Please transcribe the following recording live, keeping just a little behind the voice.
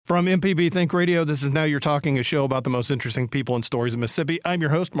From MPB Think Radio, this is Now You're Talking, a show about the most interesting people and stories of Mississippi. I'm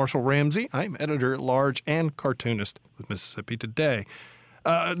your host, Marshall Ramsey. I'm editor-at-large and cartoonist with Mississippi Today.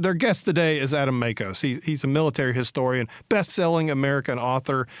 Their guest today is Adam Makos. He's a military historian, best-selling American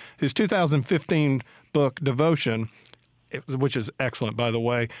author whose 2015 book, Devotion, which is excellent, by the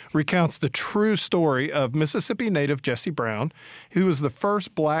way, recounts the true story of Mississippi native Jesse Brown, who was the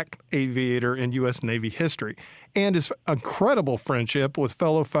first black aviator in U.S. Navy history, and his incredible friendship with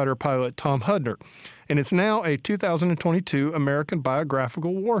fellow fighter pilot Tom Hudner. And it's now a 2022 American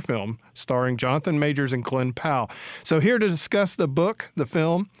biographical war film starring Jonathan Majors and Glenn Powell. So here to discuss the book, the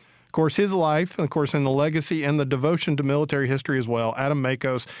film, of course, his life, and of course, in the legacy and the devotion to military history as well, Adam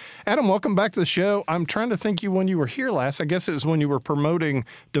Makos. Adam, welcome back to the show. I'm trying to think when you were here last. I guess it was when you were promoting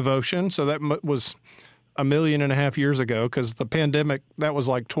Devotion, so that was 1.5 million years ago, because the pandemic, that was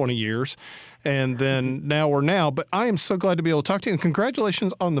like 20 years. And then now we're now. But I am so glad to be able to talk to you. And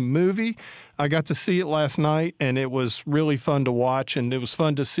congratulations on the movie. I got to see it last night, and it was really fun to watch. And it was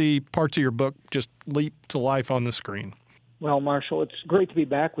fun to see parts of your book just leap to life on the screen. Well, Marshall, it's great to be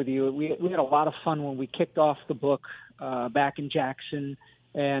back with you. We had a lot of fun when we kicked off the book back in Jackson.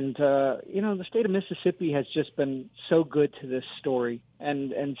 And, the state of Mississippi has just been so good to this story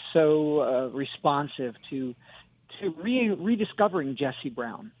and so responsive to rediscovering Jesse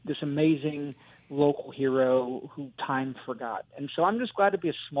Brown, this amazing local hero who time forgot. And so I'm just glad to be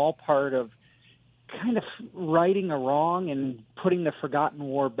a small part of kind of righting a wrong and putting the forgotten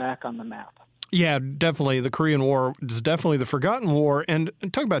war back on the map. Yeah, definitely. The Korean War is definitely the forgotten war. And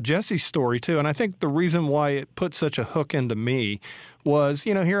talk about Jesse's story, too. And I think the reason why it put such a hook into me was,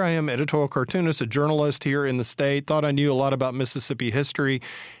 here I am, editorial cartoonist, a journalist here in the state, thought I knew a lot about Mississippi history,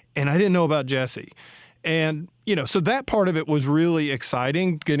 and I didn't know about Jesse. And, so that part of it was really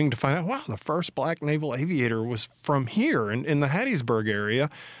exciting, getting to find out, wow, the first black naval aviator was from here in the Hattiesburg area.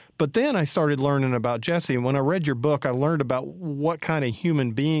 But then I started learning about Jesse, and when I read your book, I learned about what kind of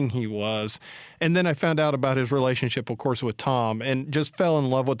human being he was. And then I found out about his relationship, of course, with Tom, and just fell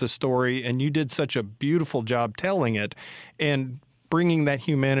in love with the story. And you did such a beautiful job telling it and bringing that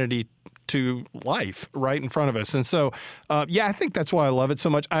humanity to life right in front of us. And so, I think that's why I love it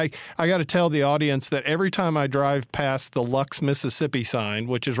so much. I got to tell the audience that every time I drive past the Lux, Mississippi sign,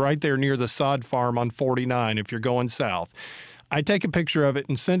 which is right there near the sod farm on 49 if you're going south, I take a picture of it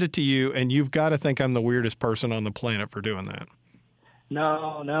and send it to you, and you've got to think I'm the weirdest person on the planet for doing that.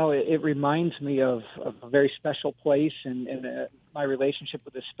 No, it reminds me of a very special place and my relationship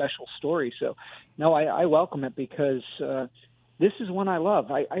with this special story. So, no, I welcome it because this is one I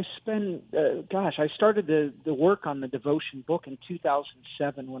love. I started the work on the Devotion book in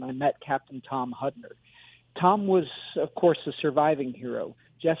 2007 when I met Captain Tom Hudner. Tom was, of course, the surviving hero.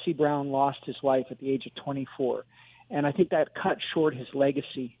 Jesse Brown lost his life at the age of 24. And I think that cut short his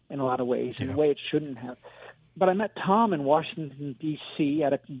legacy in a lot of ways, in a way it shouldn't have. But I met Tom in Washington, D.C.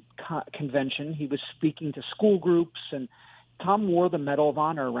 at a convention. He was speaking to school groups, and Tom wore the Medal of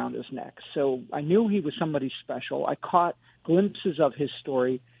Honor around his neck. So I knew he was somebody special. I caught glimpses of his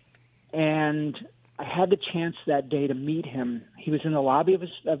story, and I had the chance that day to meet him. He was in the lobby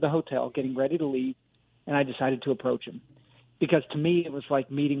of the hotel getting ready to leave, and I decided to approach him. Because to me, it was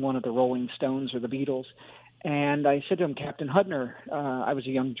like meeting one of the Rolling Stones or the Beatles. And I said to him, Captain Hudner, I was a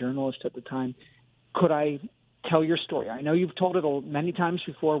young journalist at the time, could I tell your story? I know you've told it many times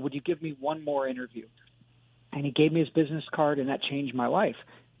before. Would you give me one more interview? And he gave me his business card, and that changed my life.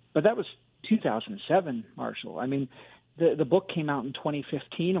 But that was 2007, Marshall. I mean, the book came out in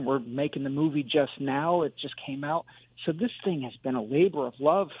 2015, and we're making the movie just now. It just came out. So this thing has been a labor of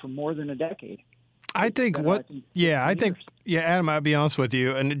love for more than a decade. Adam, I'll be honest with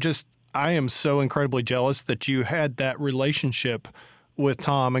you, and I am so incredibly jealous that you had that relationship with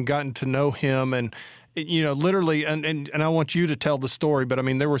Tom and gotten to know him and, literally, and I want you to tell the story, but I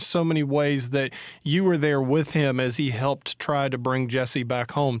mean, there were so many ways that you were there with him as he helped try to bring Jesse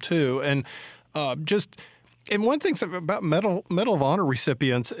back home too. And and one thing about Medal of Honor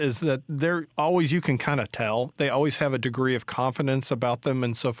recipients is that they're always, you can kind of tell, they always have a degree of confidence about them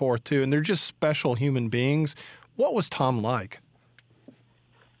and so forth too. And they're just special human beings. What was Tom like?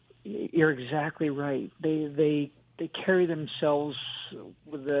 You're exactly right. They carry themselves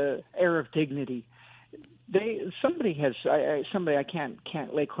with the air of dignity. I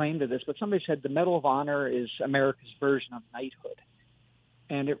can't lay claim to this, but somebody said the Medal of Honor is America's version of knighthood,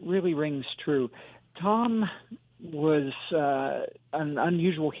 and it really rings true. Tom was an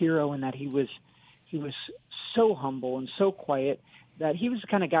unusual hero in that he was so humble and so quiet that he was the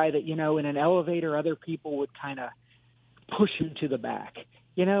kind of guy that, in an elevator, other people would kind of push him to the back.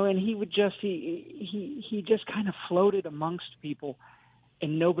 And he would he just kind of floated amongst people.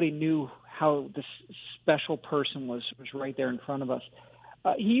 and nobody knew how this special person was right there in front of us.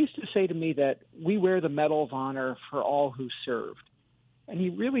 He used to say to me that we wear the Medal of Honor for all who served. And he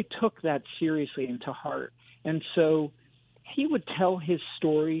really took that seriously and to heart. And so he would tell his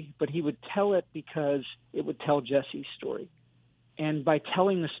story, but he would tell it because it would tell Jesse's story. And by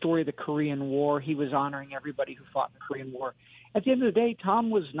telling the story of the Korean War, he was honoring everybody who fought in the Korean War. At the end of the day, Tom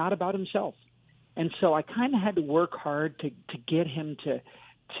was not about himself. And so I kind of had to work hard to get him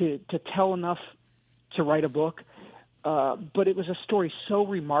to tell enough to write a book. But it was a story so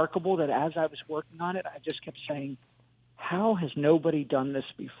remarkable that as I was working on it, I just kept saying, how has nobody done this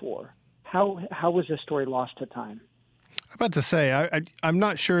before? How was this story lost to time? I'm about to say, I'm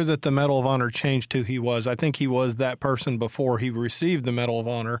not sure that the Medal of Honor changed who he was. I think he was that person before he received the Medal of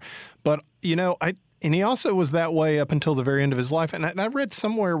Honor. But, and he also was that way up until the very end of his life. And I read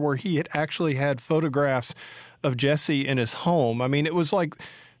somewhere where he had actually had photographs of Jesse in his home. I mean, it was like,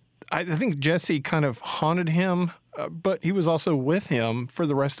 I think Jesse kind of haunted him, but he was also with him for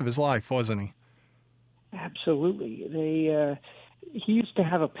the rest of his life, wasn't he? Absolutely. He used to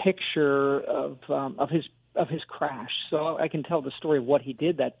have a picture of his crash, so I can tell the story of what he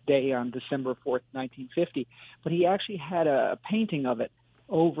did that day on December 4th, 1950. But he actually had a painting of it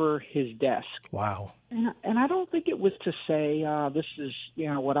over his desk. Wow. And I don't think it was to say this is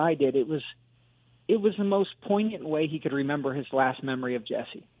what I did. It was the most poignant way he could remember his last memory of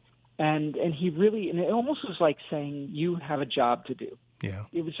Jesse. And he really, and it almost was like saying, you have a job to do. Yeah.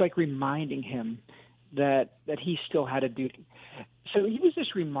 It was like reminding him that he still had a duty. So he was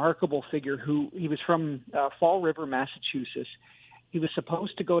this remarkable figure he was from Fall River, Massachusetts. He was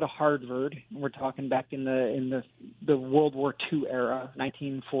supposed to go to Harvard. We're talking back in the World War II era,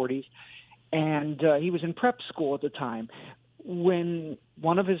 1940s. And he was in prep school at the time when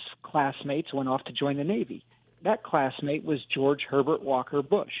one of his classmates went off to join the Navy. That classmate was George Herbert Walker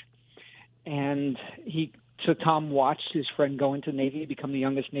Bush. And so Tom watched his friend go into the Navy, become the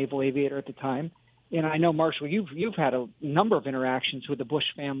youngest naval aviator at the time. And I know, Marshall, you've had a number of interactions with the Bush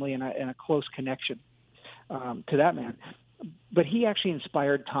family and a close connection to that man. But he actually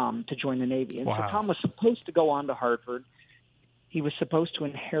inspired Tom to join the Navy. And wow. So Tom was supposed to go on to Harvard. He was supposed to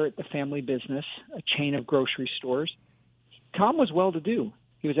inherit the family business, a chain of grocery stores. Tom was well-to-do.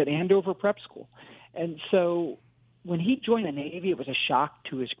 He was at Andover Prep School. And so when he joined the Navy, it was a shock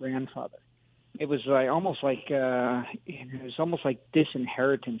to his grandfather. It was almost like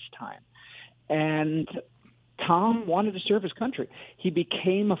disinheritance time. And Tom wanted to serve his country. He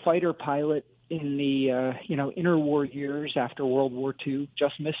became a fighter pilot in the interwar years after World War II,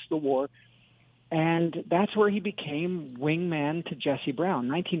 just missed the war. And that's where he became wingman to Jesse Brown.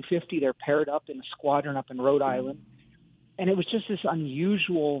 1950, they're paired up in a squadron up in Rhode Island. And it was just this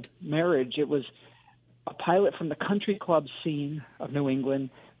unusual marriage. It was a pilot from the country club scene of New England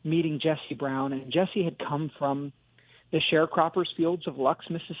meeting Jesse Brown. And Jesse had come from the sharecroppers' fields of Lux,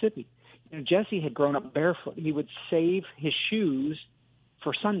 Mississippi. Jesse had grown up barefoot. He would save his shoes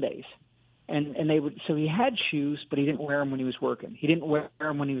for Sundays. And so he had shoes, but he didn't wear them when he was working. He didn't wear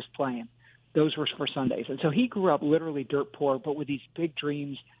them when he was playing. Those were for Sundays. And so he grew up literally dirt poor, but with these big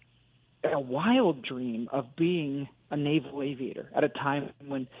dreams, a wild dream of being a naval aviator at a time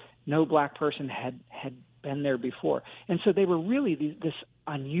when no black person had been there before. And so they were really this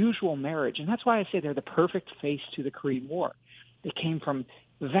unusual marriage. And that's why I say they're the perfect face to the Korean War. They came from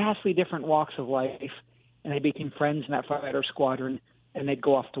vastly different walks of life, and they became friends in that fighter squadron, and they'd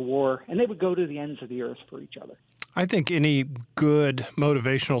go off to war, and they would go to the ends of the earth for each other. I think any good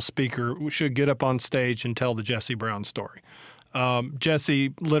motivational speaker should get up on stage and tell the Jesse Brown story.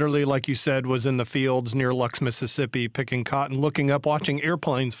 Jesse, literally, like you said, was in the fields near Lux, Mississippi, picking cotton, looking up, watching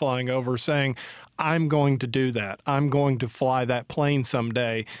airplanes flying over, saying, I'm going to do that. I'm going to fly that plane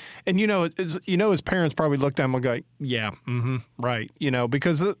someday. And, his parents probably looked at him and go, yeah, right.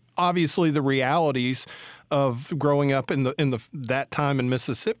 Because obviously the realities of growing up in that time in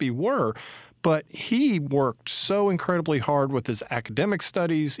Mississippi were. But he worked so incredibly hard with his academic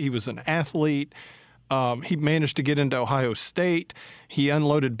studies. He was an athlete. He managed to get into Ohio State. He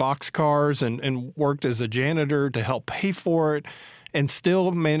unloaded boxcars and worked as a janitor to help pay for it, and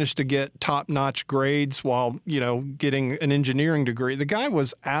still managed to get top-notch grades while, getting an engineering degree. The guy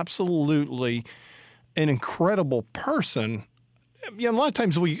was absolutely an incredible person. A lot of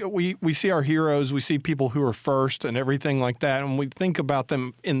times we see our heroes, we see people who are first and everything like that, and we think about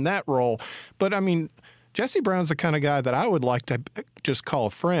them in that role. But, Jesse Brown's the kind of guy that I would like to just call a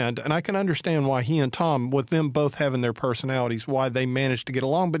friend, and I can understand why he and Tom, with them both having their personalities, why they managed to get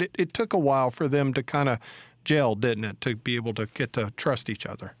along. But it took a while for them to kind of gel, didn't it, to be able to get to trust each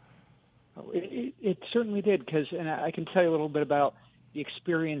other? It certainly did, and I can tell you a little bit about the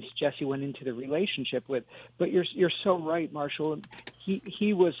experience Jesse went into the relationship with. But you're so right, Marshall.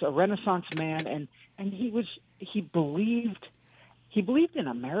 He was a Renaissance man, and he believed in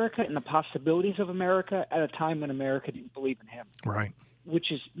America and the possibilities of America at a time when America didn't believe in him. Right. Which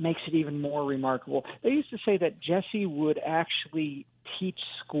makes it even more remarkable. They used to say that Jesse would actually teach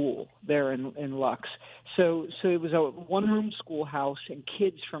school there in Lux. So it was a one-room schoolhouse, and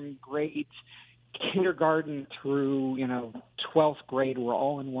kids from grades kindergarten through 12th grade were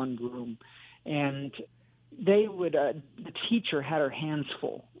all in one room, and they would the teacher had her hands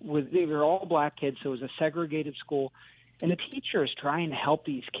full they were all black kids, so it was a segregated school, and the teacher is trying to help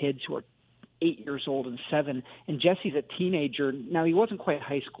these kids who are 8 years old and 7, and Jesse's a teenager. Now, he wasn't quite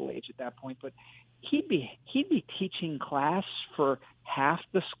high school age at that point, but he'd be teaching class for half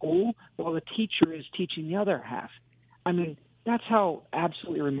the school while the teacher is teaching the other half. I mean, that's how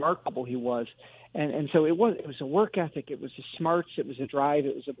absolutely remarkable he was. And so it was a work ethic, it was the smarts, it was a drive,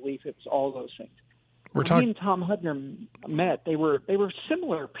 it was a belief, it was all those things. When he and Tom Hudner met, they were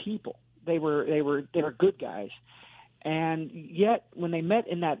similar people. They were good guys. And yet, when they met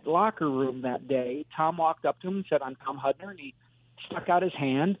in that locker room that day, Tom walked up to him and said, "I'm Tom Hudner," and he stuck out his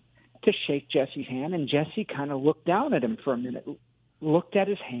hand to shake Jesse's hand, and Jesse kind of looked down at him for a minute, looked at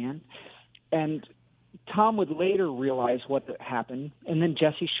his hand, and Tom would later realize what happened, and then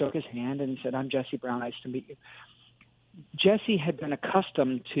Jesse shook his hand and said, "I'm Jesse Brown, nice to meet you." Jesse had been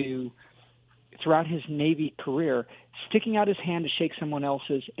accustomed to, throughout his Navy career, sticking out his hand to shake someone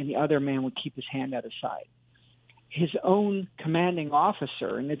else's, and the other man would keep his hand at his side. His own commanding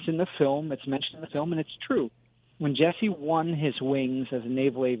officer, and it's in the film, it's mentioned in the film, and it's true. When Jesse won his wings as a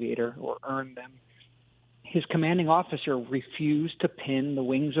naval aviator, or earned them, his commanding officer refused to pin the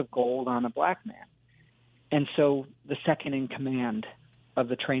wings of gold on a black man. And so the second in command of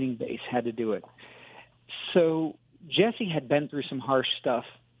the training base had to do it. So Jesse had been through some harsh stuff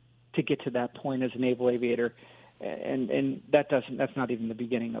to get to that point as a naval aviator, and that's not even the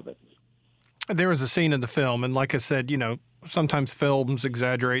beginning of it. There was a scene in the film, and like I said, sometimes films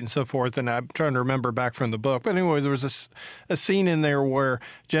exaggerate and so forth, and I'm trying to remember back from the book. But anyway, there was a scene in there where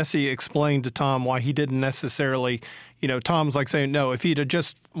Jesse explained to Tom why he didn't necessarily, Tom's like saying, no, if he'd have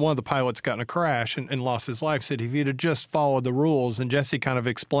just, one of the pilots got in a crash and lost his life, said if he'd have just followed the rules, and Jesse kind of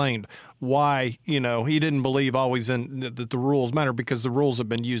explained why, he didn't believe always that the rules matter because the rules have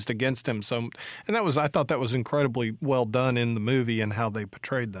been used against him. So, and I thought that was incredibly well done in the movie and how they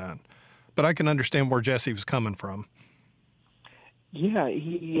portrayed that. But I can understand where Jesse was coming from. Yeah,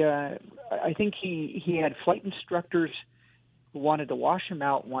 I think he had flight instructors who wanted to wash him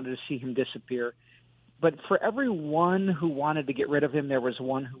out, wanted to see him disappear. But for every one who wanted to get rid of him, there was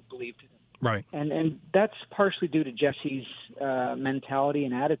one who believed in him. Right. And that's partially due to Jesse's mentality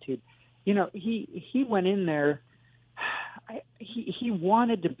and attitude. He went in there. He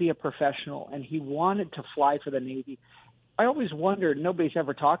wanted to be a professional, and he wanted to fly for the Navy. I always wondered, nobody's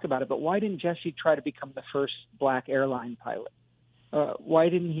ever talked about it, but why didn't Jesse try to become the first black airline pilot? Why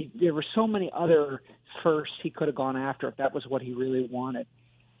didn't he? There were so many other firsts he could have gone after if that was what he really wanted.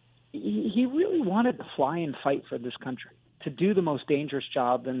 He really wanted to fly and fight for this country, to do the most dangerous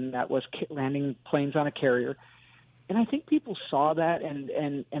job, and that was landing planes on a carrier. And I think people saw that,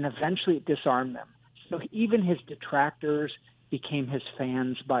 and eventually it disarmed them. So even his detractors became his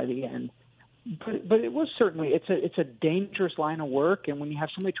fans by the end. But it was certainly, it's a dangerous line of work, and when you have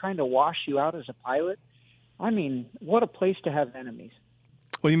somebody trying to wash you out as a pilot, I mean, what a place to have enemies.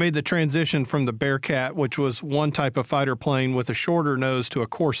 Well, you made the transition from the Bearcat, which was one type of fighter plane with a shorter nose, to a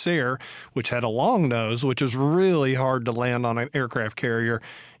Corsair, which had a long nose, which was really hard to land on an aircraft carrier.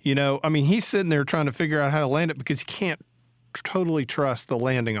 He's sitting there trying to figure out how to land it because he can't totally trust the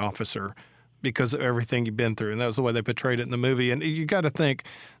landing officer because of everything you've been through. And that was the way they portrayed it in the movie. And you got to think,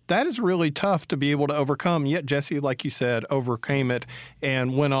 that is really tough to be able to overcome. Yet Jesse, like you said, overcame it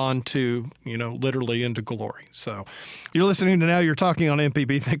and went on to, literally into glory. So you're listening to Now You're Talking on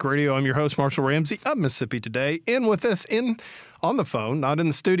MPB Think Radio. I'm your host, Marshall Ramsey of Mississippi Today. In with us on the phone, not in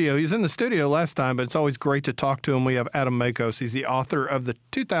the studio. He's in the studio last time, but it's always great to talk to him. We have Adam Makos. He's the author of the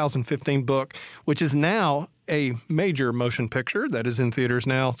 2015 book, which is now a major motion picture that is in theaters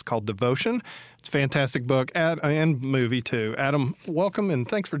now. It's called Devotion. It's a fantastic book and movie, too. Adam, welcome, and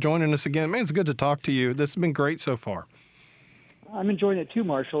thanks for joining us again. Man, it's good to talk to you. This has been great so far. I'm enjoying it, too,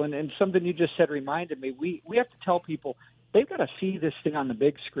 Marshall, and something you just said reminded me. We have to tell people they've got to see this thing on the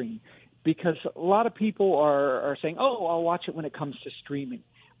big screen, because a lot of people are saying, oh, I'll watch it when it comes to streaming.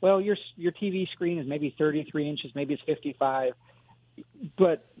 Well, your TV screen is maybe 33 inches, maybe it's 55.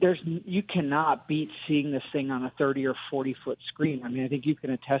 But you cannot beat seeing this thing on a 30 or 40-foot screen. I think you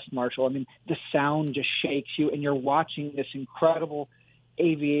can attest, Marshall. The sound just shakes you, and you're watching this incredible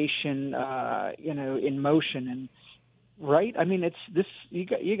aviation, in motion. And right, I mean, it's this. You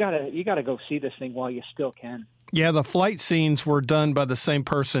gotta go see this thing while you still can. Yeah, the flight scenes were done by the same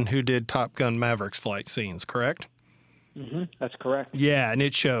person who did Top Gun Maverick's flight scenes, correct? Mm-hmm, that's correct. Yeah, and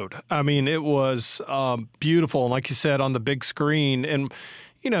it showed. I mean, it was beautiful. And like you said, on the big screen. And,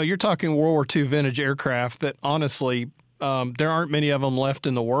 you're talking World War II vintage aircraft that honestly, there aren't many of them left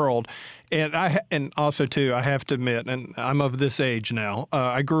in the world. And also, too, I have to admit, and I'm of this age now,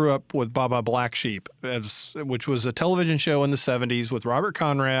 I grew up with Baba Black Sheep, which was a television show in the 70s with Robert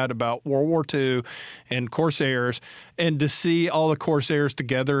Conrad about World War II and Corsairs. And to see all the Corsairs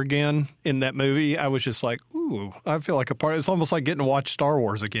together again in that movie, I was just like, ooh, I feel like a part. It's almost like getting to watch Star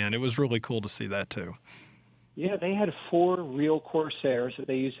Wars again. It was really cool to see that, too. Yeah, they had 4 real Corsairs that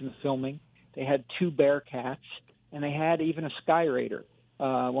they used in the filming. They had 2 Bearcats, and they had even a Sky Raider.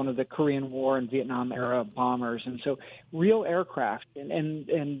 One of the Korean War and Vietnam era bombers. And so real aircraft,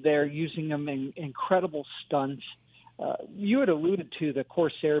 and they're using them in incredible stunts. You had alluded to the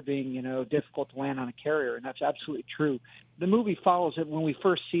Corsair being, difficult to land on a carrier, and that's absolutely true. The movie follows it. When we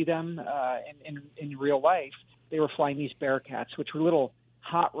first see them in real life, they were flying these Bearcats, which were little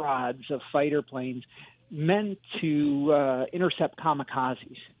hot rods of fighter planes meant to intercept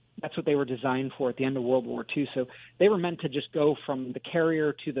kamikazes. That's what they were designed for at the end of World War II. So they were meant to just go from the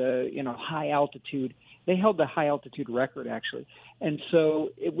carrier to the, high altitude. They held the high altitude record, actually. And so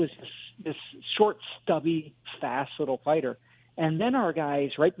it was this short, stubby, fast little fighter. And then our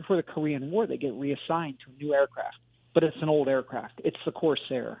guys, right before the Korean War, they get reassigned to a new aircraft. But it's an old aircraft. It's the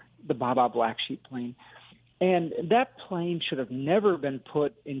Corsair, the Baba Black Sheep plane. And that plane should have never been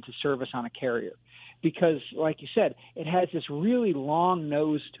put into service on a carrier. Because, like you said, it has this really long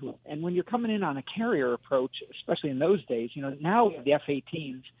nose to it. And when you're coming in on a carrier approach, especially in those days, now we have the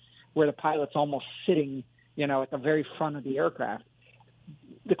F-18s where the pilot's almost sitting, at the very front of the aircraft.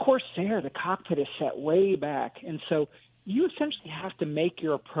 The Corsair, the cockpit is set way back. And so you essentially have to make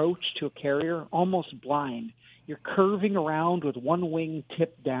your approach to a carrier almost blind. You're curving around with one wing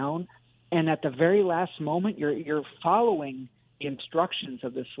tipped down. And at the very last moment, you're following the instructions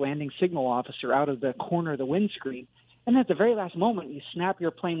of this landing signal officer out of the corner of the windscreen. And at the very last moment, you snap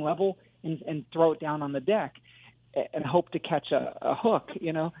your plane level and throw it down on the deck and hope to catch a hook.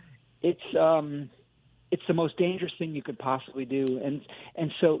 It's the most dangerous thing you could possibly do.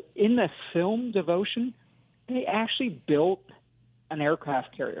 And so in the film Devotion, they actually built an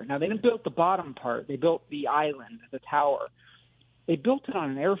aircraft carrier. Now, they didn't build the bottom part. They built the island, the tower. They built it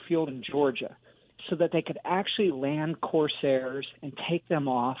on an airfield in Georgia, so that they could actually land Corsairs and take them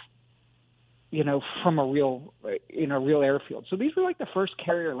off, from a real airfield. So these were like the first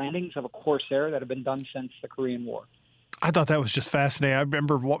carrier landings of a Corsair that have been done since the Korean War. I thought that was just fascinating. I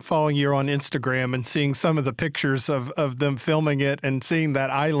remember following you on Instagram and seeing some of the pictures of them filming it and seeing that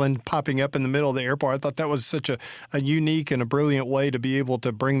island popping up in the middle of the airport. I thought that was such a unique and a brilliant way to be able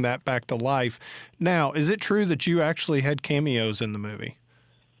to bring that back to life. Now, is it true that you actually had cameos in the movie?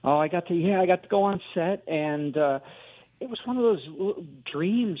 Oh, I got to go on set, and it was one of those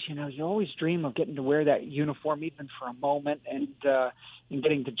dreams. You always dream of getting to wear that uniform even for a moment, and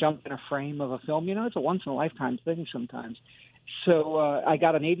getting to jump in a frame of a film. It's a once in a lifetime thing sometimes. So I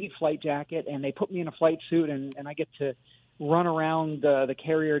got a Navy flight jacket, and they put me in a flight suit, and I get to run around the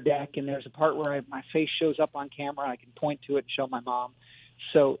carrier deck. And there's a part where my face shows up on camera, and I can point to it and show my mom.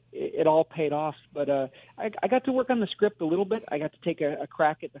 So it all paid off. But I got to work on the script a little bit. I got to take a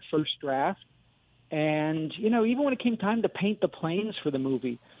crack at the first draft. And, even when it came time to paint the planes for the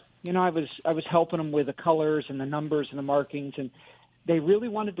movie, I was helping them with the colors and the numbers and the markings. And they really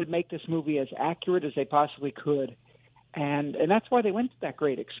wanted to make this movie as accurate as they possibly could. And that's why they went to that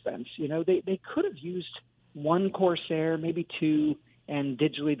great expense. They could have used one Corsair, maybe 2, and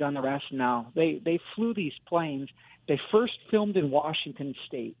digitally done the rest. No, they flew these planes. They first filmed in Washington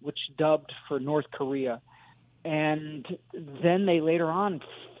State, which dubbed for North Korea. And then they later on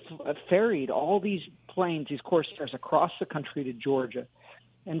ferried all these planes, these Corsairs, across the country to Georgia.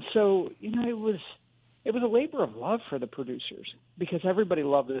 And so, it was a labor of love for the producers because everybody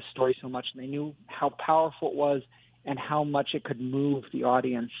loved this story so much, and they knew how powerful it was and how much it could move the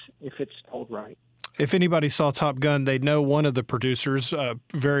audience if it's told right. If anybody saw Top Gun, they'd know one of the producers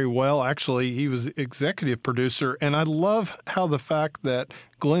very well. Actually, he was executive producer. And I love how the fact that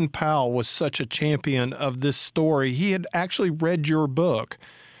Glenn Powell was such a champion of this story. He had actually read your book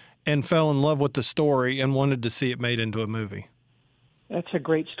and fell in love with the story and wanted to see it made into a movie. That's a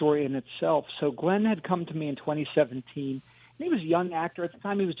great story in itself. So Glenn had come to me in 2017. And he was a young actor. At the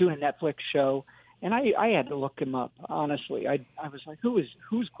time, he was doing a Netflix show. And I had to look him up, honestly. I was like,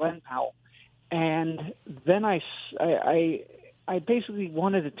 who's Glenn Powell? And then I I basically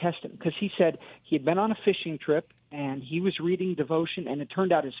wanted to test him because he said he had been on a fishing trip and he was reading devotion, and it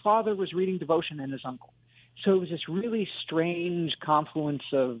turned out his father was reading devotion and his uncle. So it was this really strange confluence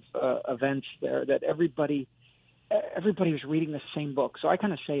of events there that everybody was reading the same book. So I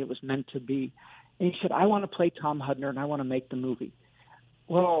kind of say it was meant to be. And he said, I want to play Tom Hudner and I want to make the movie.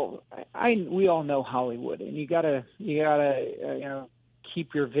 Well, we all know Hollywood, and you gotta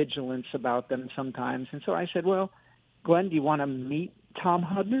keep your vigilance about them sometimes. And so I said, well, Glenn, do you want to meet Tom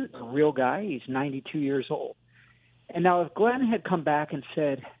Hudner, a real guy? He's 92 years old. And now if Glenn had come back and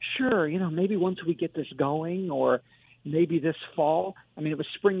said, sure, maybe once we get this going, or maybe this fall. I mean, it was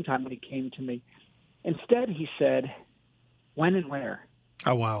springtime when he came to me. Instead, he said, when and where?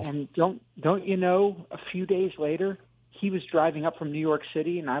 Oh, wow. And don't you know, a few days later, he was driving up from New York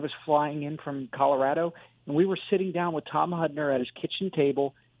City, and I was flying in from Colorado, and we were sitting down with Tom Hudner at his kitchen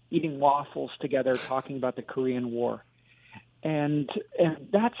table, eating waffles together, talking about the Korean War. And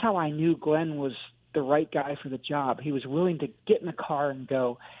that's how I knew Glenn was the right guy for the job. He was willing to get in the car and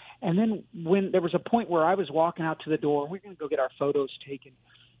go. And then when there was a point where I was walking out to the door, we we're going to go get our photos taken,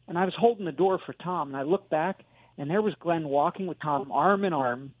 and I was holding the door for Tom, and I looked back, and there was Glenn walking with Tom arm in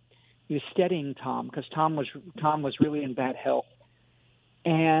arm. He was steadying Tom because Tom was really in bad health.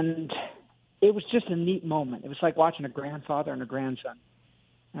 And it was just a neat moment. It was like watching a grandfather and a grandson.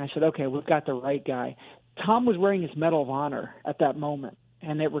 And I said, okay, we've got the right guy. Tom was wearing his Medal of Honor at that moment,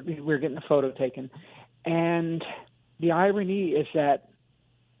 and we were getting a photo taken. And the irony is that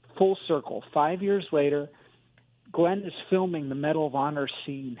full circle, 5 years later, Glenn is filming the Medal of Honor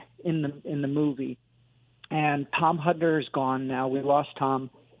scene in the movie. And Tom Hudner is gone now. We lost Tom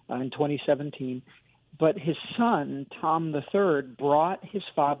in 2017. But his son, Tom III, brought his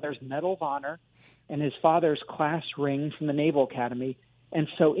father's Medal of Honor and his father's class ring from the Naval Academy. And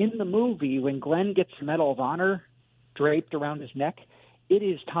so in the movie, when Glenn gets the Medal of Honor draped around his neck, it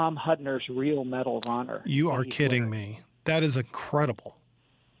is Tom Hudner's real Medal of Honor. You are kidding me. That is incredible.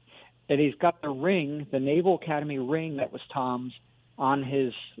 And he's got the ring, the Naval Academy ring that was Tom's, on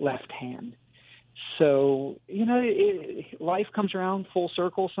his left hand. So, life comes around full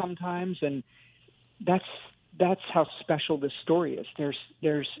circle sometimes, and that's how special this story is.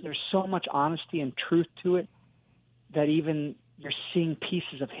 There's so much honesty and truth to it that even you're seeing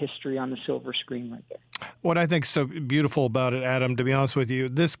pieces of history on the silver screen right there. What I think is so beautiful about it, Adam, to be honest with you,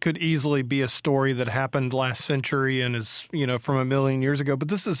 this could easily be a story that happened last century and is, from a million years ago. But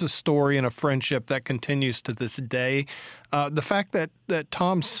this is a story and a friendship that continues to this day. The fact that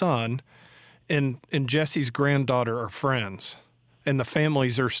Tom's son and Jesse's granddaughter are friends and the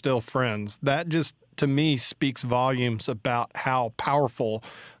families are still friends, that just, to me, speaks volumes about how powerful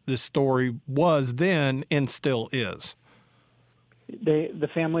this story was then and still is. The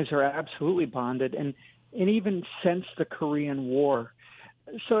families are absolutely bonded, and even since the Korean War.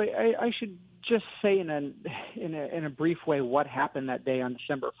 So I should just say in a brief way what happened that day on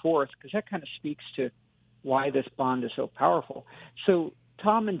December 4th, because that kind of speaks to why this bond is so powerful. So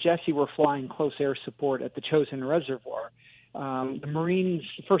Tom and Jesse were flying close air support at the Chosin Reservoir. The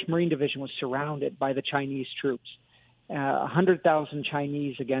First Marine Division was surrounded by the Chinese troops. 100,000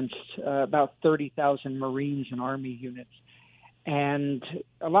 Chinese against about 30,000 Marines and Army units. And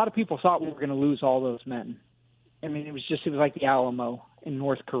a lot of people thought we were going to lose all those men. I mean, it was like the Alamo in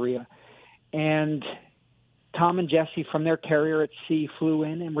North Korea. And Tom and Jesse from their carrier at sea flew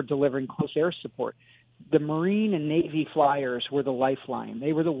in and were delivering close air support. The Marine and Navy flyers were the lifeline.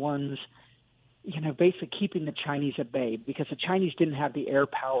 They were the ones, basically keeping the Chinese at bay, because the Chinese didn't have the air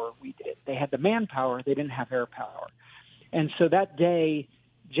power we did. They had the manpower. They didn't have air power. And so that day,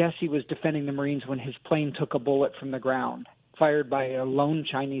 Jesse was defending the Marines when his plane took a bullet from the ground, fired by a lone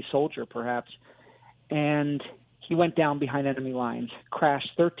Chinese soldier, perhaps. And he went down behind enemy lines, crashed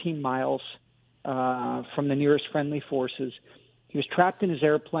 13 miles from the nearest friendly forces. He was trapped in his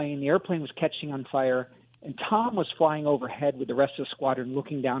airplane. The airplane was catching on fire, and Tom was flying overhead with the rest of the squadron,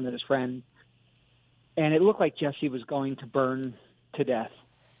 looking down at his friend. And it looked like Jesse was going to burn to death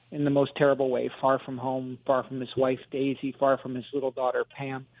in the most terrible way, far from home, far from his wife, Daisy, far from his little daughter,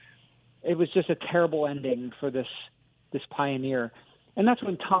 Pam. It was just a terrible ending for this pioneer. And that's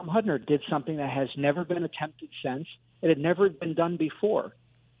when Tom Hudner did something that has never been attempted since. It had never been done before.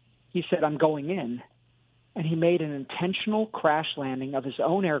 He said, I'm going in. And he made an intentional crash landing of his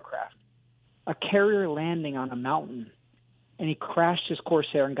own aircraft, a carrier landing on a mountain. And he crashed his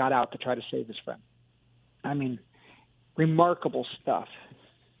Corsair and got out to try to save his friend. I mean, remarkable stuff.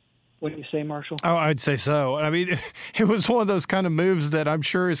 What do you say, Marshall? Oh, I'd say so. I mean, it was one of those kind of moves that I'm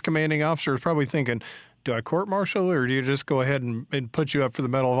sure his commanding officer is probably thinking, do I court-martial or do you just go ahead and put you up for the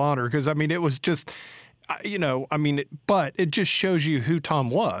Medal of Honor? Because, I mean, it was just but it just shows you who Tom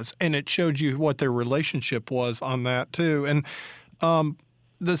was, and it showed you what their relationship was on that too. And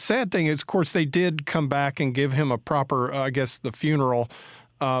the sad thing is, of course, they did come back and give him a proper, the funeral.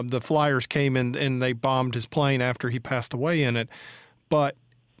 The Flyers came in and they bombed his plane after he passed away in it. But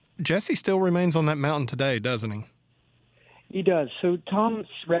Jesse still remains on that mountain today, doesn't he? He does. So Tom's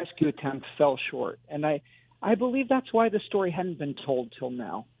rescue attempt fell short, and I believe that's why the story hadn't been told till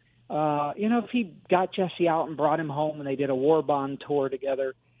now. If he got Jesse out and brought him home and they did a war bond tour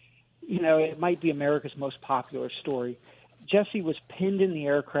together, it might be America's most popular story. Jesse was pinned in the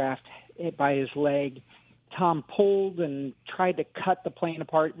aircraft by his leg. Tom pulled and tried to cut the plane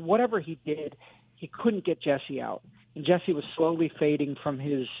apart. Whatever he did, he couldn't get Jesse out. And Jesse was slowly fading from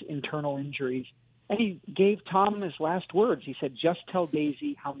his internal injuries. And he gave Tom his last words. He said, "Just tell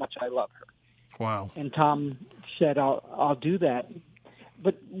Daisy how much I love her." Wow. And Tom said, I'll do that.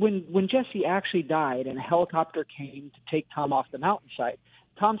 But when Jesse actually died and a helicopter came to take Tom off the mountainside,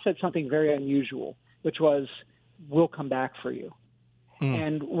 Tom said something very unusual, which was, "We'll come back for you."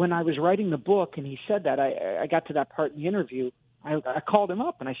 And when I was writing the book and he said that, I got to that part in the interview, I called him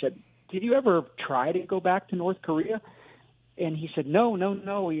up and I said, "Did you ever try to go back to North Korea?" And he said, no.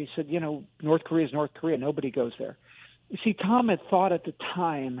 He said, North Korea is North Korea. Nobody goes there. You see, Tom had thought at the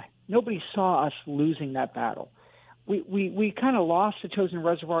time, nobody saw us losing that battle. We kind of lost the Chosin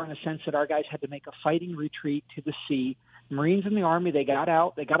Reservoir in the sense that our guys had to make a fighting retreat to the sea. Marines in the Army, they got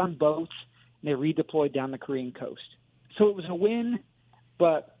out, they got on boats, and they redeployed down the Korean coast. So it was a win,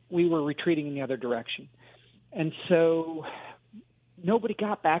 but we were retreating in the other direction. And so nobody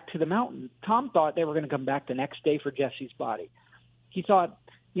got back to the mountain. Tom thought they were going to come back the next day for Jesse's body. He thought,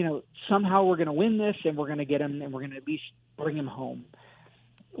 somehow we're going to win this and we're going to get him and we're going to at least bring him home.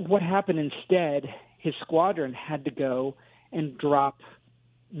 What happened instead, his squadron had to go and drop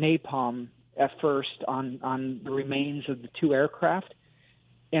napalm at first on the remains of the two aircraft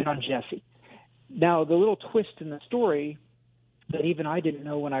and on Jesse. Now, the little twist in the story that even I didn't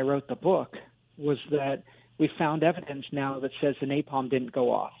know when I wrote the book was that we found evidence now that says the napalm didn't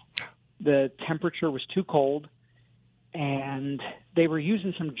go off. The temperature was too cold, and they were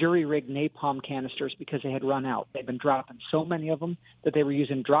using some jury-rigged napalm canisters because they had run out. They'd been dropping so many of them that they were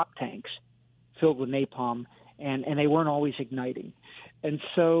using drop tanks filled with napalm, and they weren't always igniting. And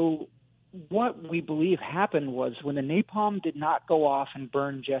so what we believe happened was when the napalm did not go off and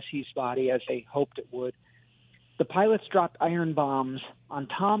burn Jesse's body as they hoped it would, the pilots dropped iron bombs on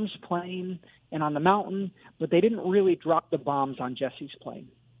Tom's plane and on the mountain, but they didn't really drop the bombs on Jesse's plane.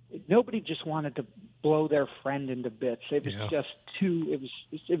 Nobody just wanted to blow their friend into bits. It was just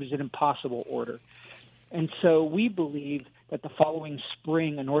it was an impossible order. And so we believe that the following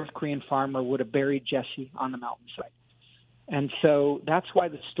spring, a North Korean farmer would have buried Jesse on the mountainside. And so that's why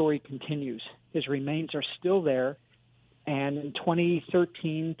the story continues. His remains are still there. And in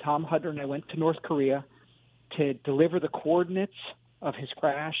 2013, Tom Hutter and I went to North Korea to deliver the coordinates of his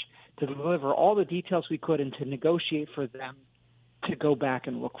crash, to deliver all the details we could, and to negotiate for them to go back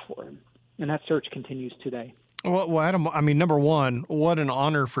and look for him. And that search continues today. Well, Adam, number one, what an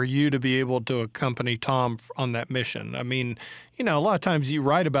honor for you to be able to accompany Tom on that mission. A lot of times you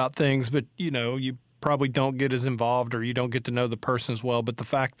write about things, but, you probably don't get as involved or you don't get to know the person as well. But the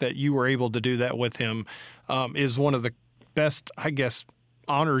fact that you were able to do that with him is one of the best,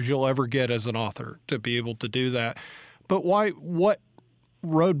 honors you'll ever get as an author, to be able to do that. But what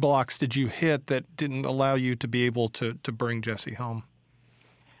roadblocks did you hit that didn't allow you to be able to bring Jesse home?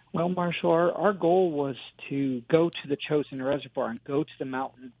 Well, Marshall, our goal was to go to the Chosin Reservoir and go to the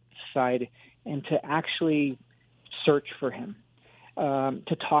mountainside and to actually search for him,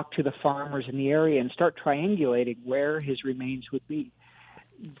 to talk to the farmers in the area and start triangulating where his remains would be.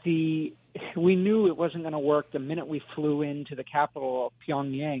 We knew it wasn't going to work the minute we flew into the capital of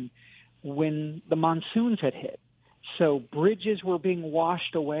Pyongyang when the monsoons had hit. So bridges were being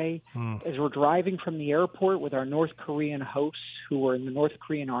washed away. As we're driving from the airport with our North Korean hosts who were in the North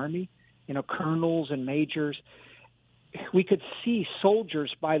Korean Army, colonels and majors, we could see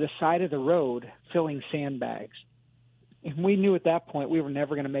soldiers by the side of the road filling sandbags. And we knew at that point we were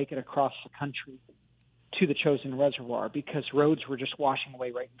never going to make it across the country to the Chosin Reservoir because roads were just washing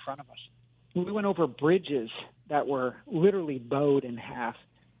away right in front of us. We went over bridges that were literally bowed in half.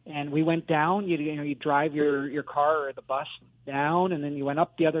 And we went down, you drive your car or the bus down, and then you went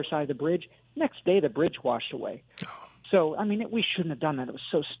up the other side of the bridge. Next day, the bridge washed away. So, we shouldn't have done that. It was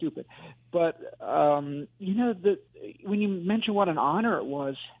so stupid. But, when you mention what an honor it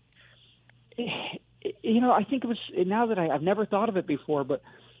was, I think it was, now that I've never thought of it before, but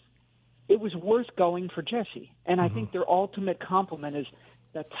it was worth going for Jesse. And I think their ultimate compliment is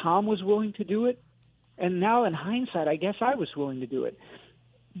that Tom was willing to do it, And now in hindsight, I guess I was willing to do it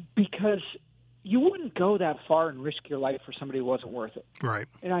because you wouldn't go that far and risk your life for somebody who wasn't worth it. Right.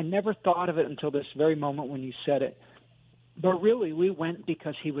 And I never thought of it until this very moment when you said it. But really, we went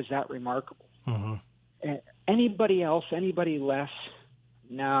because he was that remarkable. Mm-hmm. And anybody else, anybody less,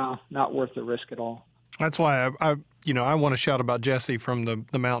 no, not worth the risk at all. That's why I want to shout about Jesse from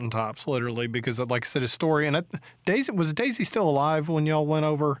the mountaintops, literally, because, like I said, his story. And was Daisy still alive when y'all went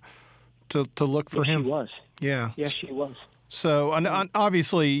over to look for him? She was. Yeah. Yes, she was. So, and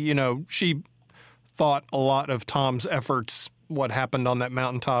obviously, she thought a lot of Tom's efforts, what happened on that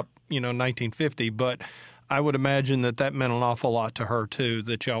mountaintop, 1950. But I would imagine that meant an awful lot to her, too,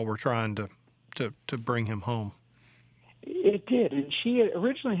 that y'all were trying to bring him home. It did, and she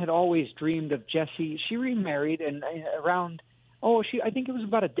originally had always dreamed of Jesse. She remarried, and I think it was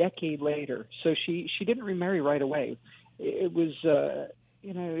about a decade later. So she didn't remarry right away. It was,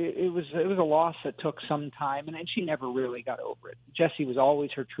 it was a loss that took some time, and she never really got over it. Jesse was always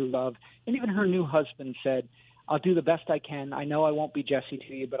her true love, and even her new husband said, "I'll do the best I can. I know I won't be Jesse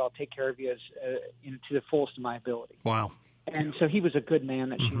to you, but I'll take care of you as to the fullest of my ability." Wow! And so he was a good man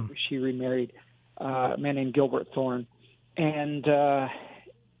that she remarried, a man named Gilbert Thorne. And,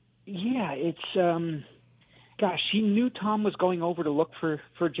 she knew Tom was going over to look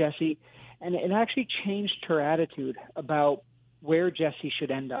for Jesse, and it actually changed her attitude about where Jesse should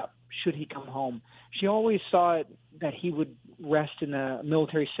end up, should he come home. She always saw it that he would rest in a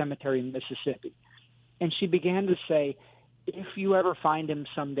military cemetery in Mississippi. And she began to say, if you ever find him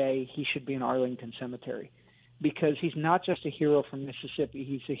someday, he should be in Arlington Cemetery, because he's not just a hero for Mississippi,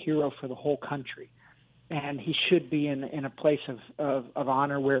 he's a hero for the whole country. And he should be in a place of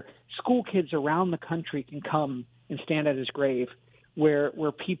honor where school kids around the country can come and stand at his grave, where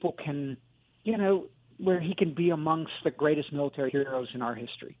people can, where he can be amongst the greatest military heroes in our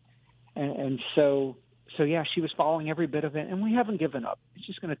history. And so she was following every bit of it, and we haven't given up. It's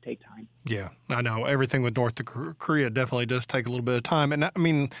just going to take time. Yeah, I know. Everything with North Korea definitely does take a little bit of time. And I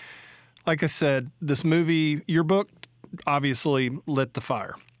mean, like I said, this movie, your book obviously lit the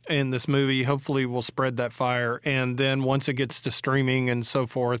fire. And this movie hopefully will spread that fire. And then once it gets to streaming and so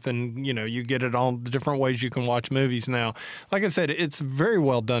forth, and, you get it all the different ways you can watch movies now. Like I said, it's a very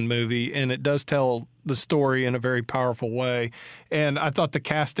well done movie, and it does tell the story in a very powerful way. And I thought the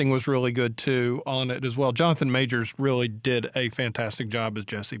casting was really good, too, on it as well. Jonathan Majors really did a fantastic job as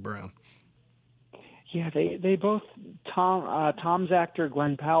Jesse Brown. Yeah, they both, Tom's actor,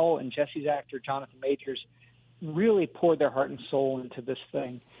 Glenn Powell, and Jesse's actor, Jonathan Majors, really poured their heart and soul into this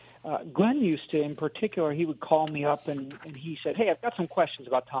thing. Glenn used to, in particular, he would call me up and he said, "Hey, I've got some questions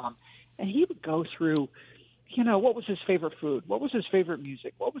about Tom." And he would go through, what was his favorite food? What was his favorite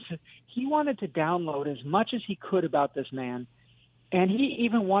music? He wanted to download as much as he could about this man. And he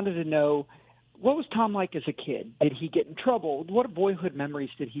even wanted to know, what was Tom like as a kid? Did he get in trouble? What boyhood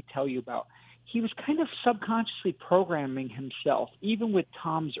memories did he tell you about? He was kind of subconsciously programming himself, even with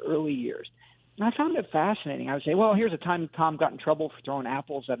Tom's early years. And I found it fascinating. I would say, well, here's a time Tom got in trouble for throwing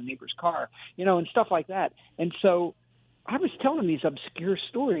apples at a neighbor's car, and stuff like that. And so I was telling him these obscure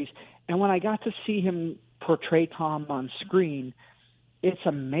stories. And when I got to see him portray Tom on screen, it's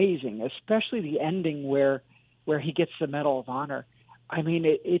amazing, especially the ending where he gets the Medal of Honor. I mean,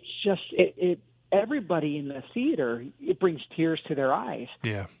 it's just everybody in the theater, it brings tears to their eyes.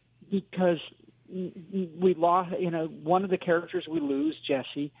 Yeah. Because we lost, one of the characters we lose,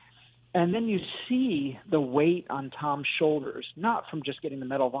 Jesse. And then you see the weight on Tom's shoulders, not from just getting the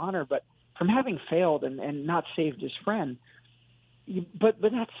Medal of Honor, but from having failed and not saved his friend. But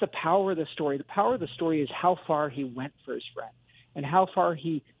that's the power of the story. The power of the story is how far he went for his friend and how far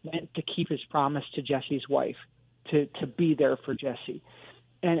he went to keep his promise to Jesse's wife, to be there for Jesse.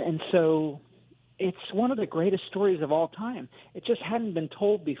 And so it's one of the greatest stories of all time. It just hadn't been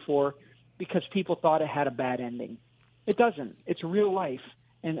told before because people thought it had a bad ending. It doesn't. It's real life.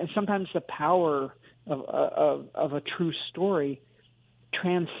 And there's the power of a true story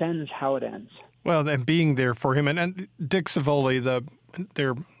transcends how it ends. Well, and being there for him. And Dick Savoli,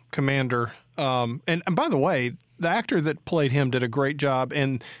 their commander, and by the way, the actor that played him did a great job.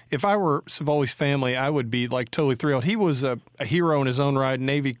 And if I were Savoli's family, I would be totally thrilled. He was a hero in his own right,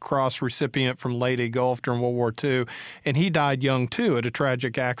 Navy Cross recipient from Leyte Gulf during World War II. And he died young, too, at a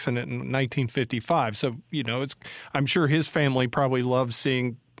tragic accident in 1955. So, I'm sure his family probably loved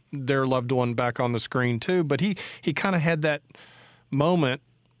seeing their loved one back on the screen, too. But he kind of had that moment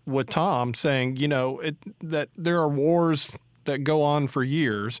with Tom saying, that there are wars that go on for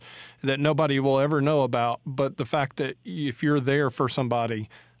years that nobody will ever know about. But the fact that if you're there for somebody,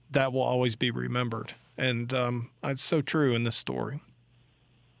 that will always be remembered. And it's so true in this story.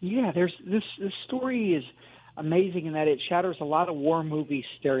 Yeah, there's this story is amazing in that it shatters a lot of war movie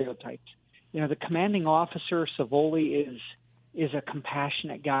stereotypes. You know, the commanding officer, Savoli, is a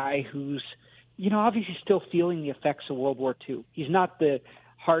compassionate guy who's, you know, obviously still feeling the effects of World War II. He's not the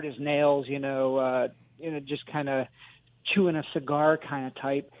hard as nails, just kind of chewing a cigar kind of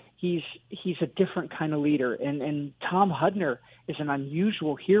type. He's a different kind of leader. And Tom Hudner is an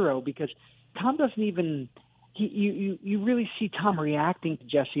unusual hero because Tom doesn't even you really see Tom reacting to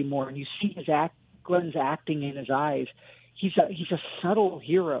Jesse more, and you see Glenn's acting in his eyes. He's a subtle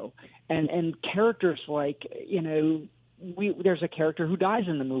hero, and characters like, you know, there's a character who dies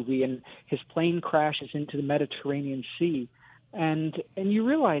in the movie, and his plane crashes into the Mediterranean Sea, and you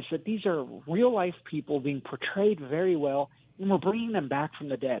realize that these are real life people being portrayed very well, and we're bringing them back from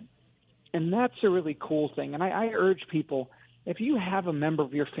the dead, and that's a really cool thing. And I urge people, if you have a member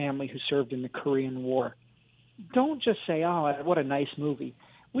of your family who served in the Korean War, don't just say, "Oh, what a nice movie."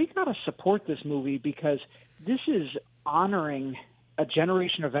 We got to support this movie because this is honoring a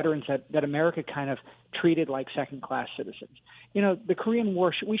generation of veterans that America kind of treated like second-class citizens. You know, the Korean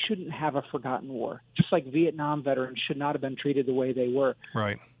War, we shouldn't have a forgotten war, just like Vietnam veterans should not have been treated the way they were.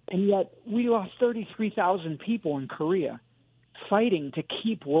 Right. And yet we lost 33,000 people in Korea fighting to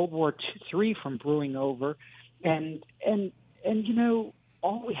keep World War III from brewing over. And you know,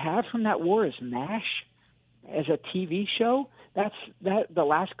 all we had from that war is MASH as a TV show. The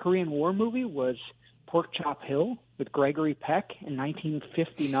last Korean War movie was Pork Chop Hill with Gregory Peck in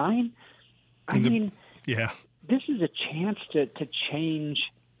 1959. I mean, yeah, this is a chance to change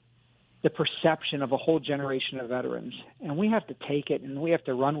the perception of a whole generation of veterans, and we have to take it and we have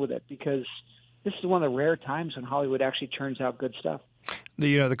to run with it because this is one of the rare times when Hollywood actually churns out good stuff.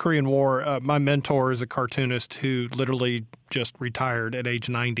 The Korean War, my mentor is a cartoonist who literally just retired at age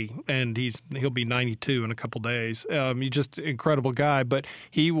 90, and he'll be 92 in a couple days. He's just an incredible guy, but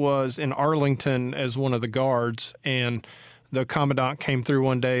he was in Arlington as one of the guards, and the commandant came through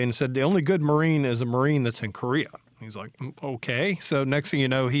one day and said, the only good Marine is a Marine that's in Korea. He's like, okay. So next thing you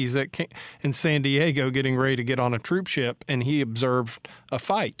know, he's in San Diego getting ready to get on a troop ship, and he observed a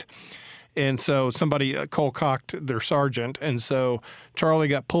fight. And so somebody cold-cocked their sergeant, and so Charlie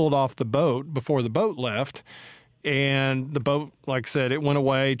got pulled off the boat before the boat left, and the boat, like I said, it went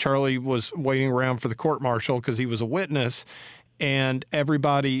away. Charlie was waiting around for the court-martial because he was a witness, and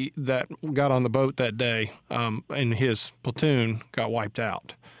everybody that got on the boat that day in his platoon got wiped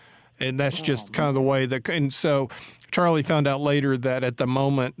out. And that's just kind of the way that – and so Charlie found out later that at the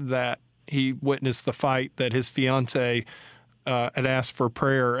moment that he witnessed the fight that his fiancée – had asked for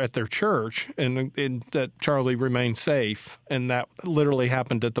prayer at their church, and that Charlie remained safe, and that literally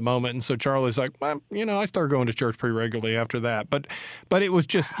happened at the moment. And so Charlie's like, well, you know, I started going to church pretty regularly after that. But it was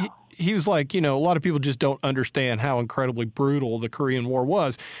just he was like, you know, a lot of people just don't understand how incredibly brutal the Korean War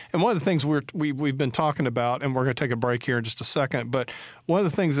was. And one of the things we've been talking about, and we're going to take a break here in just a second, but one of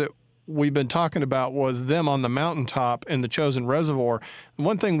the things that we've been talking about was them on the mountaintop in the Chosin Reservoir. And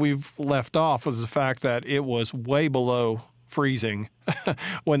one thing we've left off was the fact that it was way below freezing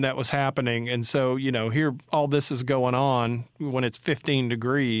when that was happening. And so, you know, here all this is going on when it's 15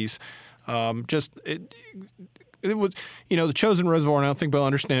 degrees. It was, you know, the Chosin Reservoir, and I don't think they'll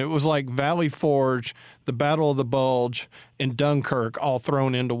understand, it was like Valley Forge, the Battle of the Bulge, and Dunkirk all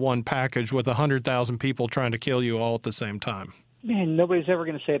thrown into one package with 100,000 people trying to kill you all at the same time. Man, nobody's ever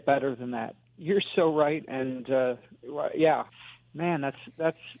going to say it better than that. You're so right. And yeah, man,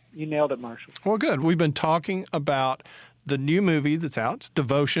 that's you nailed it, Marshall. Well, good. We've been talking about the new movie that's out. It's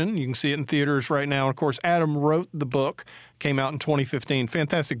Devotion. You can see it in theaters right now. Of course, Adam wrote the book, came out in 2015.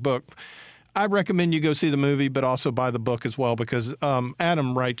 Fantastic book. I recommend you go see the movie, but also buy the book as well, because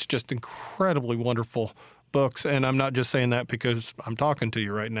Adam writes just incredibly wonderful books. And I'm not just saying that because I'm talking to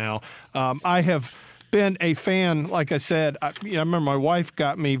you right now. I have been a fan, like I said. I remember my wife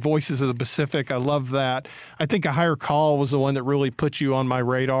got me Voices of the Pacific. I love that. I think A Higher Call was the one that really put you on my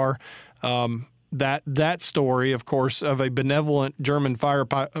radar. That story, of course, of a benevolent German fighter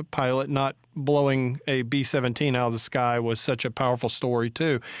pilot not blowing a B-17 out of the sky was such a powerful story,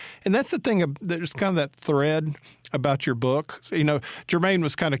 too. And that's the thing, there's kind of that thread about your book. So, you know, Jermaine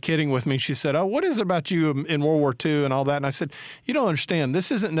was kind of kidding with me. She said, oh, what is it about you in World War II and all that? And I said, you don't understand. This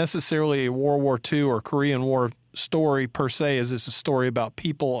isn't necessarily a World War II or Korean War story per se, as it's a story about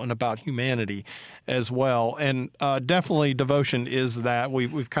people and about humanity as well. And definitely Devotion is that.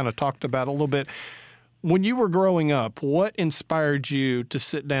 We've kind of talked about it a little bit. When you were growing up, what inspired you to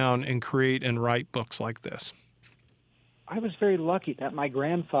sit down and create and write books like this? I was very lucky that my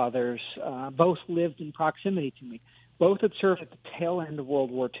grandfathers both lived in proximity to me. Both had served at the tail end of World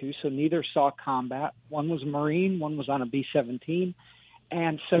War II, so neither saw combat. One was a Marine, one was on a B-17.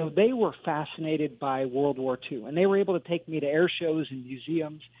 And so they were fascinated by World War II, and they were able to take me to air shows and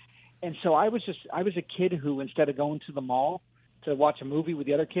museums. And so I was a kid who, instead of going to the mall to watch a movie with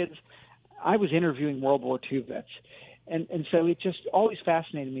the other kids, I was interviewing World War II vets. And so it just always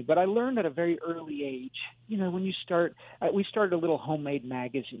fascinated me. But I learned at a very early age, when you start, we started a little homemade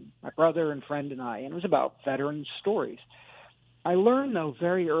magazine, my brother and friend and I, and it was about veteran stories. I learned, though,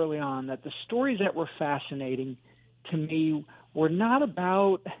 very early on that the stories that were fascinating to me were not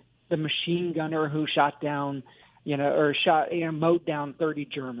about the machine gunner who shot down, mowed down 30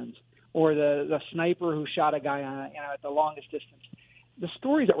 Germans, or the sniper who shot a guy at the longest distance. The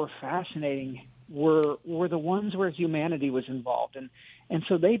stories that were fascinating were the ones where humanity was involved, and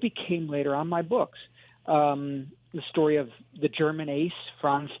so they became later on my books. The story of the German ace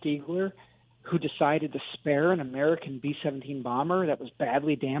Franz Stiegler, who decided to spare an American B-17 bomber that was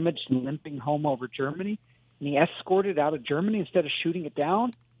badly damaged and limping home over Germany, and he escorted out of Germany instead of shooting it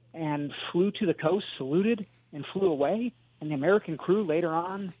down, and flew to the coast, saluted, and flew away. And the American crew later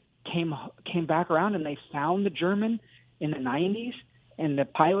on came back around, and they found the German in the 90s. And the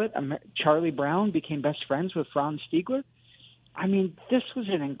pilot, Charlie Brown, became best friends with Franz Stiegler. I mean, this was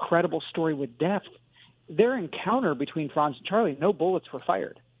an incredible story with depth. Their encounter between Franz and Charlie, no bullets were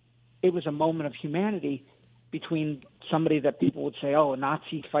fired. It was a moment of humanity between somebody that people would say, a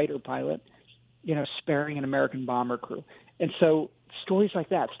Nazi fighter pilot, sparing an American bomber crew. And so stories like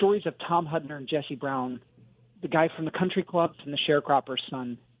that, stories of Tom Hudner and Jesse Brown, the guy from the country clubs and the sharecropper's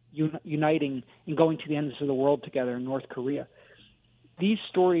son, uniting and going to the ends of the world together in North Korea. These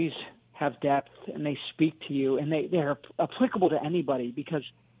stories have depth, and they speak to you, and they're applicable to anybody, because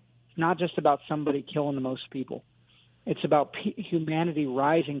it's not just about somebody killing the most people. It's about humanity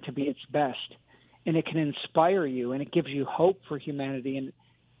rising to be its best, and it can inspire you, and it gives you hope for humanity, and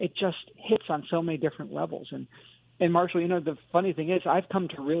it just hits on so many different levels. And Marshall, the funny thing is, I've come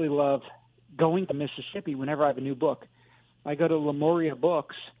to really love going to Mississippi whenever I have a new book. I go to Lemuria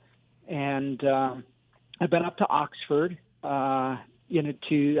Books, and I've been up to Oxford,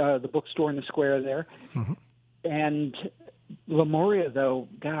 to the bookstore in the square there. Mm-hmm. And Lemuria, though,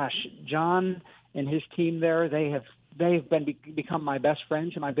 gosh, John and his team there, they've become my best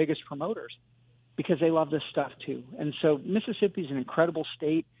friends and my biggest promoters, because they love this stuff too. And so Mississippi is an incredible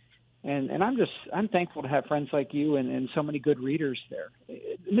state, and I'm thankful to have friends like you and so many good readers there.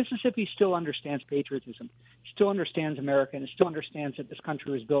 Mississippi still understands patriotism, still understands America, and still understands that this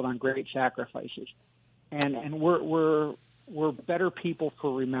country was built on great sacrifices. And we're better people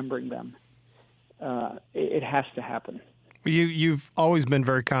for remembering them. It has to happen. You've always been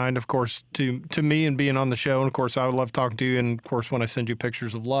very kind, of course, to me and being on the show. And, of course, I love talking to you. And, of course, when I send you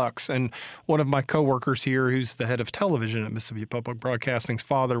pictures of Lux. And one of my coworkers here, who's the head of television at Mississippi Public Broadcasting's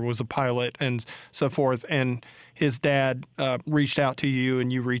father was a pilot and so forth. And his dad reached out to you,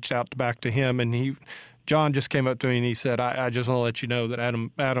 and you reached out back to him. And John just came up to me and he said, I just want to let you know that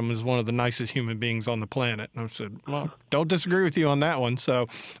Adam is one of the nicest human beings on the planet. And I said, well, don't disagree with you on that one. So,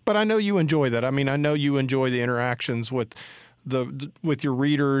 but I know you enjoy that. I mean, I know you enjoy the interactions with your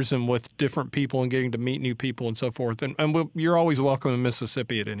readers and with different people and getting to meet new people and so forth. And you're always welcome in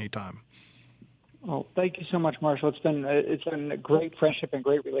Mississippi at any time. Well, thank you so much, Marshall. It's been a great friendship and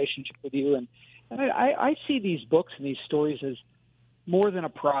great relationship with you. And I see these books and these stories as more than a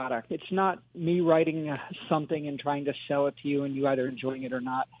product. It's not me writing something and trying to sell it to you and you either enjoying it or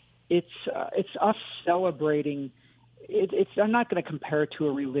not. It's us celebrating. I'm not going to compare it to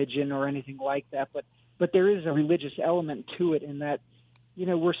a religion or anything like that, but there is a religious element to it in that,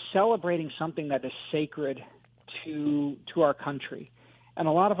 we're celebrating something that is sacred to our country. And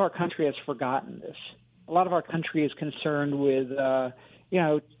a lot of our country has forgotten this. A lot of our country is concerned with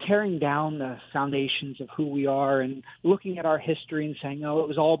tearing down the foundations of who we are and looking at our history and saying, it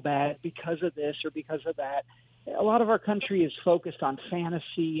was all bad because of this or because of that. A lot of our country is focused on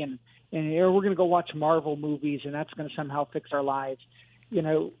fantasy and we're going to go watch Marvel movies and that's going to somehow fix our lives.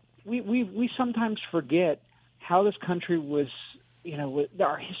 We sometimes forget how this country was,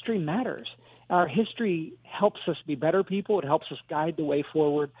 our history matters. Our history helps us be better people. It helps us guide the way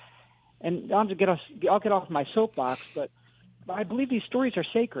forward. And I'll get off my soapbox, but I believe these stories are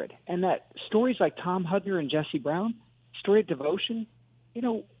sacred, and that stories like Tom Hudner and Jesse Brown, story of devotion,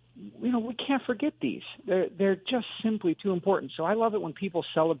 we can't forget these. They're just simply too important. So I love it when people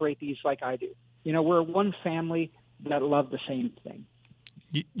celebrate these like I do. We're one family that love the same thing.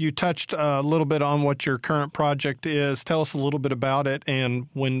 You touched a little bit on what your current project is. Tell us a little bit about it and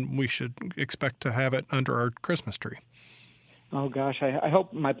when we should expect to have it under our Christmas tree. Oh, gosh. I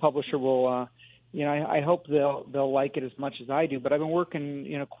hope my publisher will I hope they'll like it as much as I do. But I've been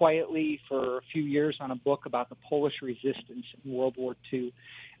working, quietly for a few years on a book about the Polish resistance in World War II.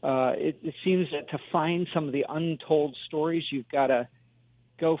 It seems that to find some of the untold stories, you've got to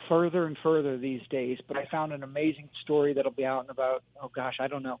go further and further these days. But I found an amazing story that'll be out in about, I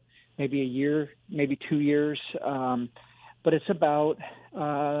don't know, maybe a year, maybe 2 years. But it's about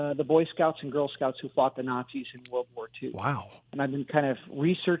the Boy Scouts and Girl Scouts who fought the Nazis in World War II. Wow. And I've been kind of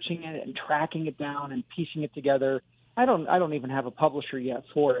researching it and tracking it down and piecing it together. I don't even have a publisher yet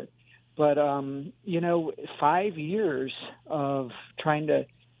for it. But, 5 years of trying to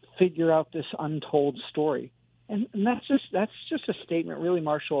figure out this untold story. And that's just a statement, really,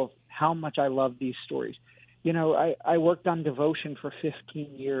 Marshall, of how much I love these stories. I worked on devotion for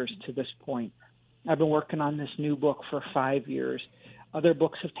 15 years to this point. I've been working on this new book for 5 years. Other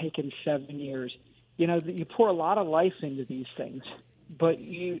books have taken 7 years. You pour a lot of life into these things, but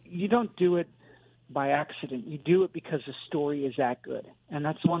you don't do it by accident. You do it because the story is that good. And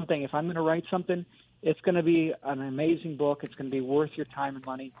that's one thing. If I'm going to write something, it's going to be an amazing book. It's going to be worth your time and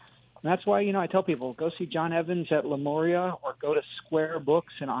money. And that's why, I tell people, go see John Evans at Lemuria or go to Square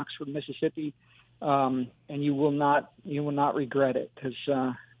Books in Oxford, Mississippi, and you will not regret it because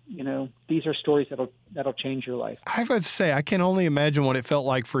these are stories that'll change your life. I would say I can only imagine what it felt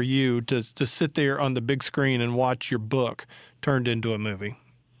like for you to sit there on the big screen and watch your book turned into a movie.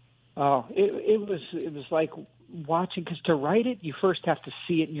 Oh, it was like watching, because to write it, you first have to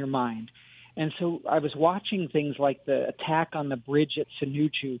see it in your mind. And so I was watching things like the attack on the bridge at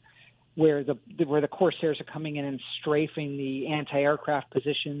Sinuiju, where the Corsairs are coming in and strafing the anti-aircraft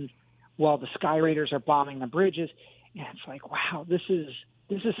positions while the Sky Raiders are bombing the bridges. And it's like, wow, this is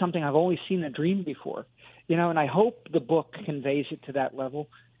something I've only seen in a dream before, and I hope the book conveys it to that level.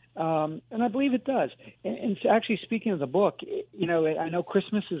 And I believe it does. And actually, speaking of the book, I know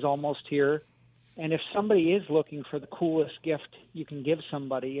Christmas is almost here. And if somebody is looking for the coolest gift you can give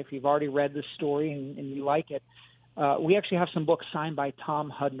somebody, if you've already read the story and you like it, we actually have some books signed by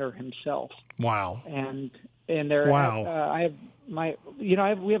Tom Hudner himself. Wow. And they're, wow.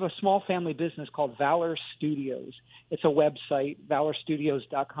 We have a small family business called Valor Studios. It's a website,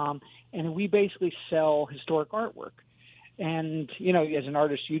 valorstudios.com, and we basically sell historic artwork. And, as an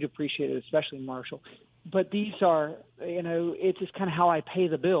artist, you'd appreciate it, especially Marshall. But these are, it's just kind of how I pay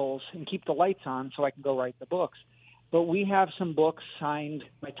the bills and keep the lights on so I can go write the books. But we have some books signed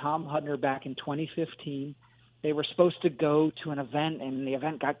by Tom Hudner back in 2015. They were supposed to go to an event, and the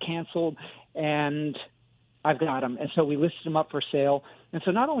event got canceled, and I've got them. And so we listed them up for sale. And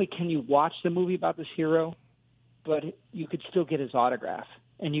so not only can you watch the movie about this hero, but you could still get his autograph.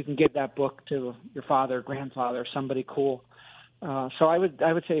 And you can give that book to your father, grandfather, somebody cool. So I would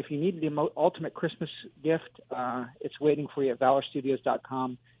say if you need the ultimate Christmas gift, it's waiting for you at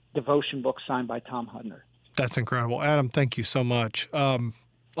valorstudios.com, devotion book signed by Tom Hudner. That's incredible. Adam, thank you so much.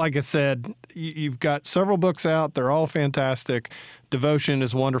 Like I said, you've got several books out. They're all fantastic. Devotion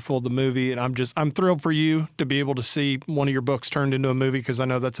is wonderful, the movie, and I'm thrilled for you to be able to see one of your books turned into a movie because I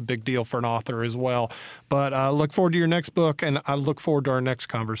know that's a big deal for an author as well. But I look forward to your next book, and I look forward to our next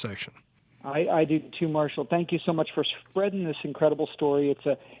conversation. I do too, Marshall. Thank you so much for spreading this incredible story.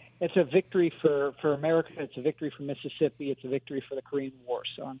 It's a victory for America. It's a victory for Mississippi. It's a victory for the Korean War.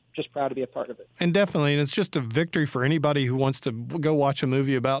 So I'm just proud to be a part of it. And definitely, and it's just a victory for anybody who wants to go watch a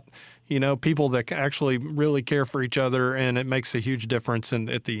movie about, people that can actually really care for each other, and it makes a huge difference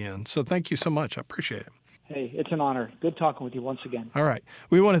at the end. So thank you so much. I appreciate it. Hey, it's an honor. Good talking with you once again. All right.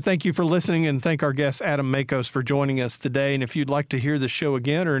 We want to thank you for listening and thank our guest, Adam Makos, for joining us today. And if you'd like to hear the show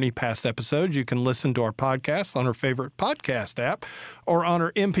again or any past episodes, you can listen to our podcast on our favorite podcast app or on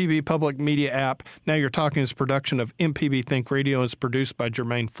our MPB Public Media app. Now You're Talking is a production of MPB Think Radio and is produced by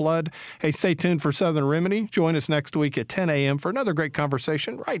Jermaine Flood. Hey, stay tuned for Southern Remedy. Join us next week at 10 a.m. for another great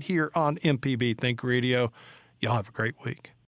conversation right here on MPB Think Radio. Y'all have a great week.